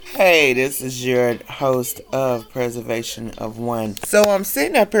Hey, this is your host of Preservation of One. So I'm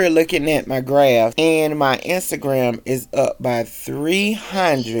sitting up here looking at my graph, and my Instagram is up by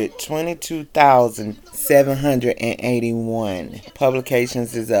 322,781.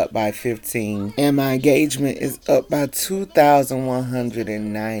 Publications is up by 15, and my engagement is up by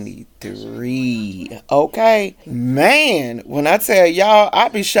 2,193. Okay? Man, when I tell y'all, I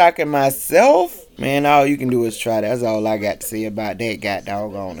be shocking myself. Man, all you can do is try. That's all I got to say about that. God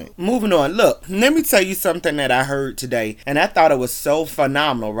doggone it. Moving on. Look, let me tell you something that I heard today, and I thought it was so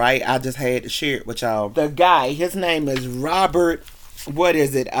phenomenal, right? I just had to share it with y'all. The guy, his name is Robert. What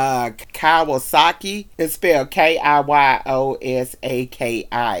is it? Kiyosaki. It's spelled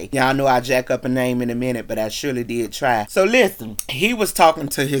Kiyosaki. Y'all know I jack up a name in a minute, but I surely did try. So listen, he was talking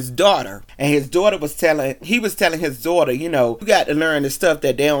to his daughter, and his daughter was telling his daughter, you got to learn the stuff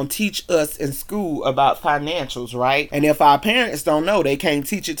that they don't teach us in school about financials, right? And if our parents don't know, they can't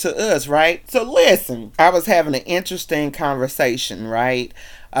teach it to us, right? So listen, I was having an interesting conversation, right?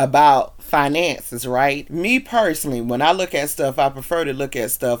 About finances, right? Me personally, when I look at stuff, I prefer to look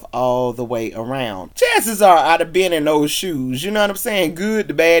at stuff all the way around. Chances are I'd have been in those shoes. You know what I'm saying? Good,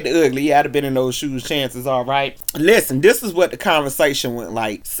 the bad, the ugly. Yeah, I'd have been in those shoes. Chances are, right? Listen, this is what the conversation went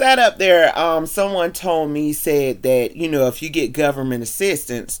like. Sat up there, someone told me, said that, if you get government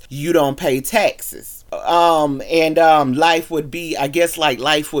assistance, you don't pay taxes. Life would be, I guess, like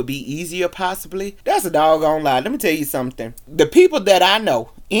life would be easier possibly. That's a doggone lie. Let me tell you something. The people that I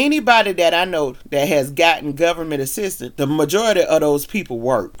know, anybody that I know that has gotten government assistance, the majority of those people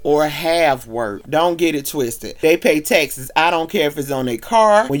work or have worked. Don't get it twisted. They pay taxes. I don't care if it's on their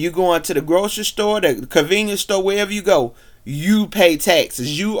car. When you go into the grocery store, the convenience store, wherever you go, you pay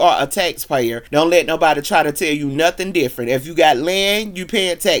taxes. You are a taxpayer. Don't let nobody try to tell you nothing different. If you got land, you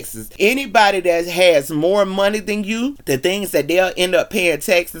paying taxes. Anybody that has more money than you, the things that they'll end up paying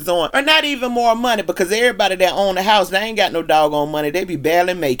taxes on are not even more money, because everybody that own a house, they ain't got no doggone money. They be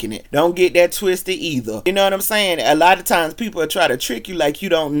barely making it. Don't get that twisted either. You know what I'm saying? A lot of times people try to trick you like you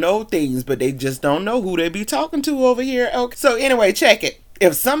don't know things, but they just don't know who they be talking to over here. Okay. So anyway, check it.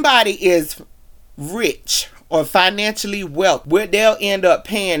 If somebody is rich or financially wealthy, what they'll end up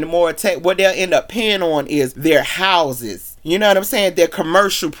paying what they'll end up paying on is their houses. You know what I'm saying? Their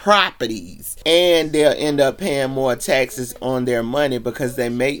commercial properties. And they'll end up paying more taxes on their money because they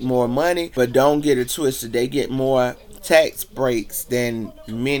make more money. But don't get it twisted, they get more tax breaks than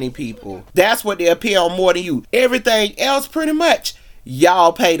many people. That's what they'll pay on more than you. Everything else pretty much,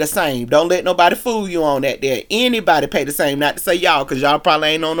 y'all pay the same. Don't let nobody fool you on that there. Anybody pay the same. Not to say y'all, because y'all probably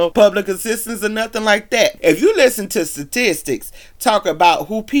ain't on no public assistance or nothing like that. If you listen to statistics talk about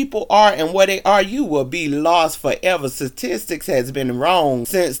who people are and what they are, you will be lost forever. Statistics has been wrong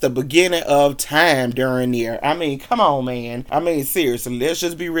since the beginning of time during there. I mean, come on, man. I mean, seriously, let's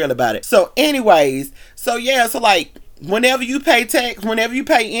just be real about it. So anyways, so like, whenever you pay tax, whenever you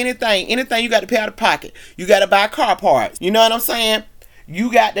pay anything you got to pay out of pocket. You got to buy car parts. You know what I'm saying?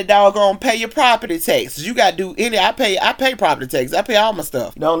 You got to doggone pay your property taxes. You got to do any. I pay property taxes. I pay all my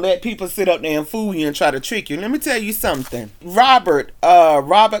stuff. Don't let people sit up there and fool you and try to trick you. Let me tell you something. Robert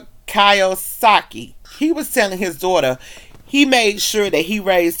Kiyosaki, he was telling his daughter, he made sure that he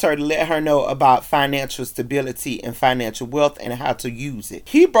raised her to let her know about financial stability and financial wealth and how to use it.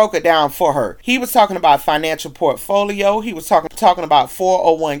 He broke it down for her. He was talking about financial portfolio. He was talking about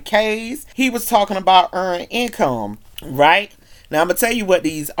 401ks. He was talking about earned income, right? Now, I'm going to tell you what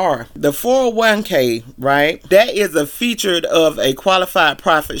these are. The 401k, right? That is a feature of a qualified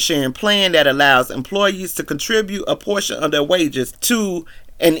profit sharing plan that allows employees to contribute a portion of their wages to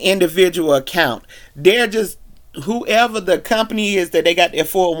an individual account. They're just, whoever the company is that they got their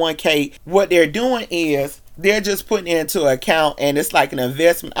 401k, what they're doing is they're just putting it into an account, and it's like an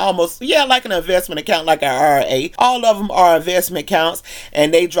investment, almost, like an investment account, like an IRA. All of them are investment accounts,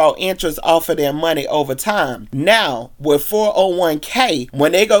 and they draw interest off of their money over time. Now, with 401k,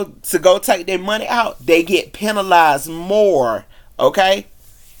 when they go take their money out, they get penalized more, okay,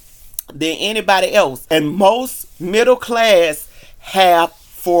 than anybody else. And most middle class have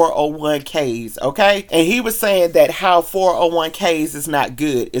 401ks, okay? And he was saying that how 401ks is not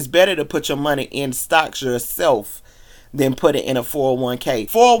good. It's better to put your money in stocks yourself than put it in a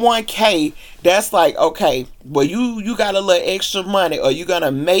 401k. 401k, that's like, okay, well, you got a little extra money, or you're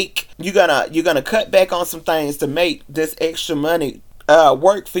gonna cut back on some things to make this extra money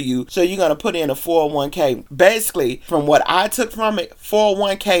work for you. So you're gonna put in a 401k. Basically, from what I took from it,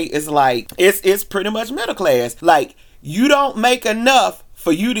 401k is like, it's pretty much middle class. Like, you don't make enough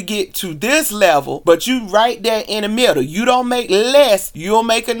for you to get to this level, but you right there in the middle. You don't make less. You don't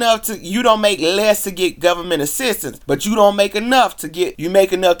make less to get government assistance, but you don't make enough to get, you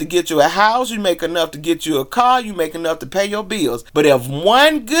make enough to get you a house, you make enough to get you a car, you make enough to pay your bills. But if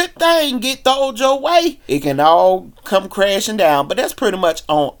one good thing get thrown your way, it can all come crashing down. But that's pretty much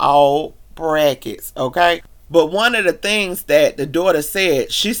on all brackets, okay? But one of the things that the daughter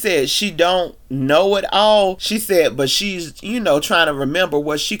said, she said she don't know it all. She said, but she's, trying to remember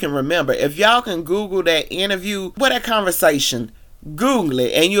what she can remember. If y'all can Google that interview, that conversation, Google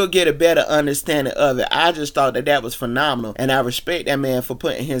it and you'll get a better understanding of it. I just thought that was phenomenal, and I respect that man for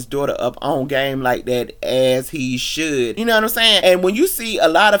putting his daughter up on game like that, as he should. You know what I'm saying? And when you see a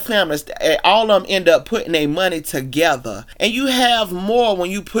lot of families, all of them end up putting their money together, and you have more when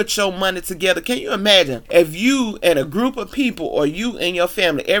you put your money together. Can you imagine if you and a group of people, or you and your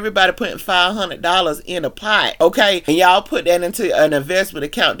family, everybody putting $500 in a pot, okay, and y'all put that into an investment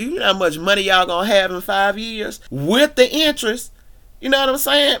account? Do you know how much money y'all gonna have in 5 years with the interest? You know what I'm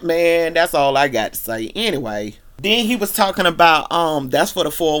saying? Man, that's all I got to say. Anyway, then he was talking about that's for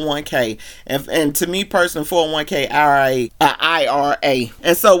the 401k, and to me personally, 401k IRA.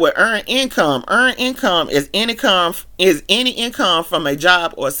 And so with earned income is any income from a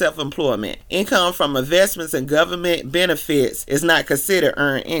job or self-employment. Income from investments and government benefits is not considered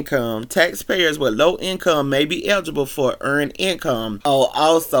earned income. Taxpayers with low income may be eligible for earned income. Oh,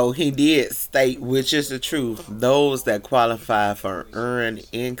 also he did state, which is the truth, those that qualify for earned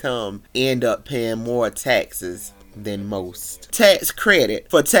income end up paying more taxes than most. Tax credit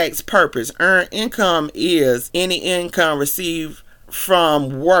for tax purpose. Earned income is any income received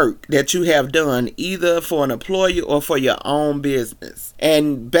from work that you have done, either for an employer or for your own business.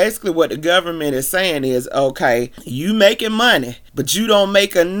 And basically what the government is saying is, okay, you making money, but you don't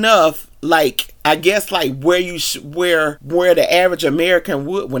make enough, like, I guess, like where the average American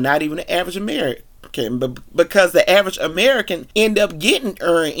would. Well, not even the average American, but because the average American end up getting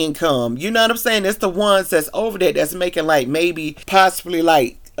earned income. You know what I'm saying? It's the ones that's over there that's making like maybe possibly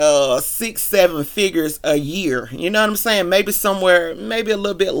like 6-7 figures a year. You know what I'm saying? Maybe somewhere, maybe a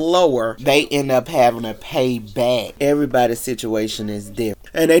little bit lower. They end up having to pay back. Everybody's situation is different,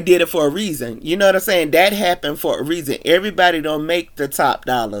 and they did it for a reason. You know what I'm saying? That happened for a reason. Everybody don't make the top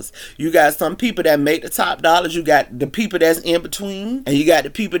dollars. You got some people that make the top dollars. You got the people that's in between, and you got the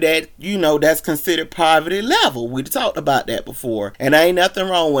people that, that's considered poverty level. We talked about that before, and ain't nothing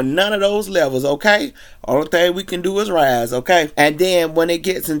wrong with none of those levels, okay? Only thing we can do is rise, okay? And then when it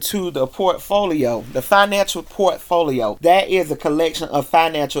gets into the portfolio, the financial portfolio, that is a collection of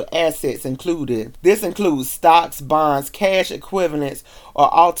financial assets included. This includes stocks, bonds, cash equivalents,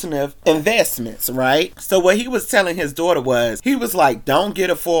 or alternative investments, right? So what he was telling his daughter was, he was like, don't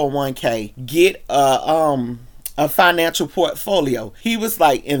get a 401k, get a financial portfolio. He was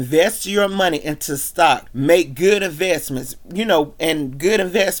like, invest your money into stock, make good investments, and good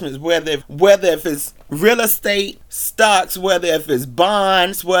investments, whether if it's real estate, stocks, whether if it's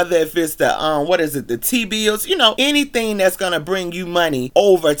bonds, whether if it's the T-bills, anything that's gonna bring you money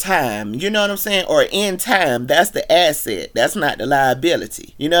over time, you know what I'm saying, or in time. That's the asset, that's not the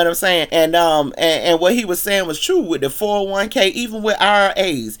liability, you know what I'm saying. And what he was saying was true with the 401k, even with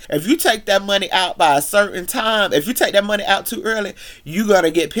IRAs. If you take that money out by a certain time, if you take that money out too early, you're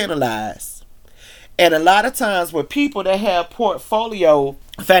gonna get penalized. And a lot of times with people that have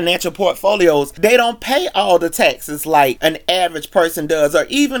financial portfolios, they don't pay all the taxes like an average person does, or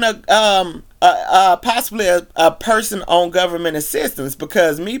even possibly a person on government assistance.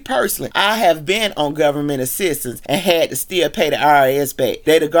 Because me personally, I have been on government assistance and had to still pay the IRS back.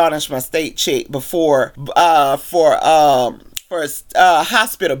 They'd have garnished my state check before for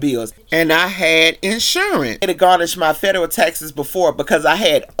hospital bills, and I had insurance. It had garnished my federal taxes before because I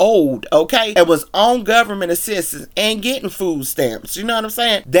had owed, okay? It was on government assistance and getting food stamps. You know what I'm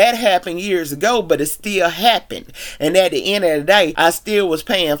saying? That happened years ago, but it still happened. And at the end of the day, I still was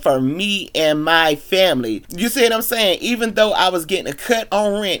paying for me and my family. You see what I'm saying? Even though I was getting a cut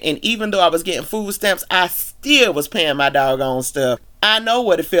on rent, and even though I was getting food stamps, I still was paying my doggone stuff. I know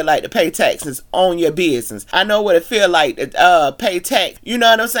what it feel like to pay taxes on your business. I know what it feel like to pay tax. You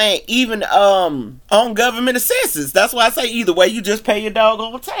know what I'm saying? Even on government assistance. That's why I say either way, you just pay your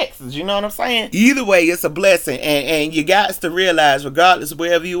doggone taxes. You know what I'm saying? Either way, it's a blessing, and you got to realize, regardless of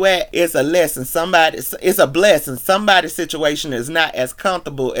wherever you at, it's a lesson. It's a blessing. Somebody's situation is not as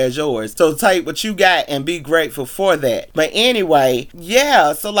comfortable as yours. So take what you got and be grateful for that. But anyway,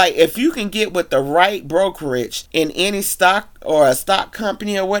 yeah. So like, if you can get with the right brokerage in any stock or a stock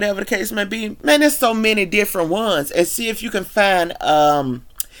company or whatever the case may be, man, there's so many different ones, and see if you can find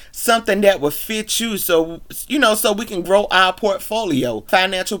something that will fit you, so so we can grow our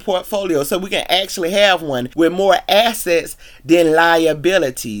financial portfolio, so we can actually have one with more assets than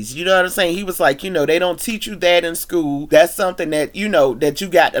liabilities. You know what I'm saying? He was like, they don't teach you that in school. That's something that that you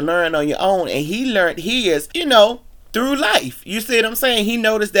got to learn on your own. And he learned his through life. You see what I'm saying? He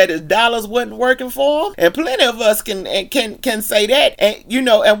noticed that his dollars wasn't working for him, and plenty of us can say that,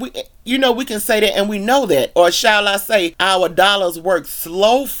 and we can say that, and we know that, or shall I say, our dollars work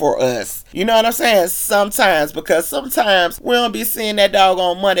slow for us. You know what I'm saying? Sometimes, because sometimes we don't be seeing that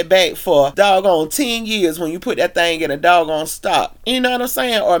doggone money back for doggone 10 years when you put that thing in a doggone stock. You know what I'm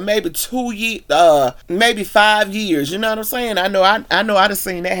saying? Or maybe 2 years, maybe 5 years. You know what I'm saying? I know I done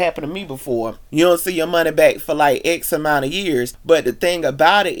seen that happen to me before. You don't see your money back for like X amount of years. But the thing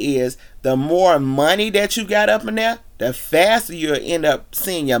about it is, the more money that you got up in there, the faster you'll end up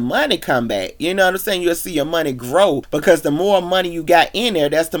seeing your money come back. You know what I'm saying? You'll see your money grow, because the more money you got in there,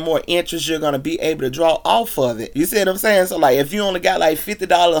 that's the more interest you're going to be able to draw off of it. You see what I'm saying? So like, if you only got like $50,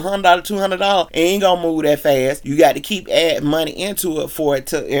 $100, $200, it ain't going to move that fast. You got to keep adding money into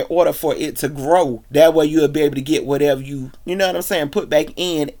it in order for it to grow. That way you'll be able to get whatever you know what I'm saying, put back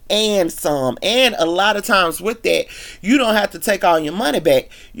in and some. And a lot of times with that, you don't have to take all your money back.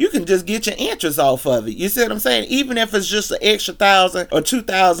 You can just get your interest off of it. You see what I'm saying? Even if it's just an extra $1,000 or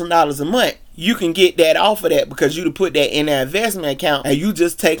 $2,000 a month, you can get that off of that, because you to put that in an investment account, and you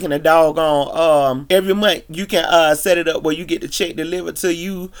just taking a doggone every month. You can set it up where you get the check delivered to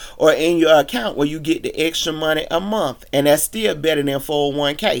you, or in your account where you get the extra money a month, and that's still better than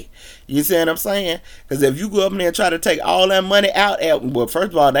 401k. You see what I'm saying? Because if you go up there and try to take all that money out well,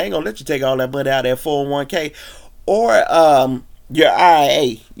 first of all, they ain't gonna let you take all that money out at 401k or your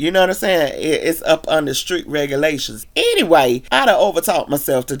IRA. You know what I'm saying? It's up under strict regulations. Anyway, I done overtalked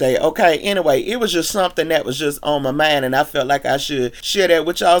myself today. Okay, anyway, it was just something that was just on my mind, and I felt like I should share that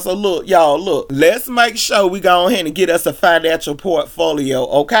with y'all. So look, let's make sure we go ahead and get us a financial portfolio,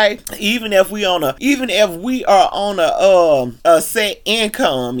 okay? Even if we are on a set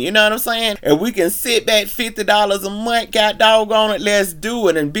income, you know what I'm saying? If we can sit back $50 a month, god doggone it, let's do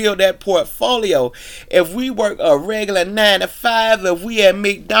it and build that portfolio. If we work a regular 9 to 5, if we at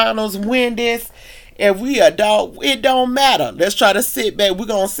McDonald's, Wendy's, if we a dog, it don't matter. Let's try to sit back. We're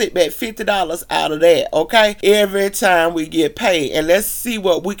going to sit back $50 out of that, okay? Every time we get paid. And let's see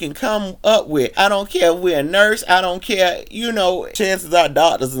what we can come up with. I don't care if we're a nurse. I don't care, chances are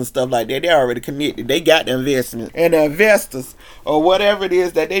doctors and stuff like that, they're already connected. They got the investment and the investors or whatever it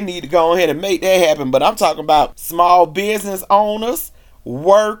is that they need to go ahead and make that happen. But I'm talking about small business owners,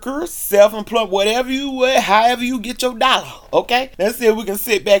 workers, self-employed, however you get your dollar, okay? Let's see if we can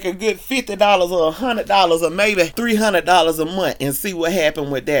sit back a good $50 or $100 or maybe $300 a month and see what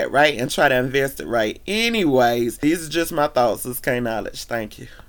happened with that, right? And try to invest it right. Anyways, these are just my thoughts. This is K Knowledge. Thank you.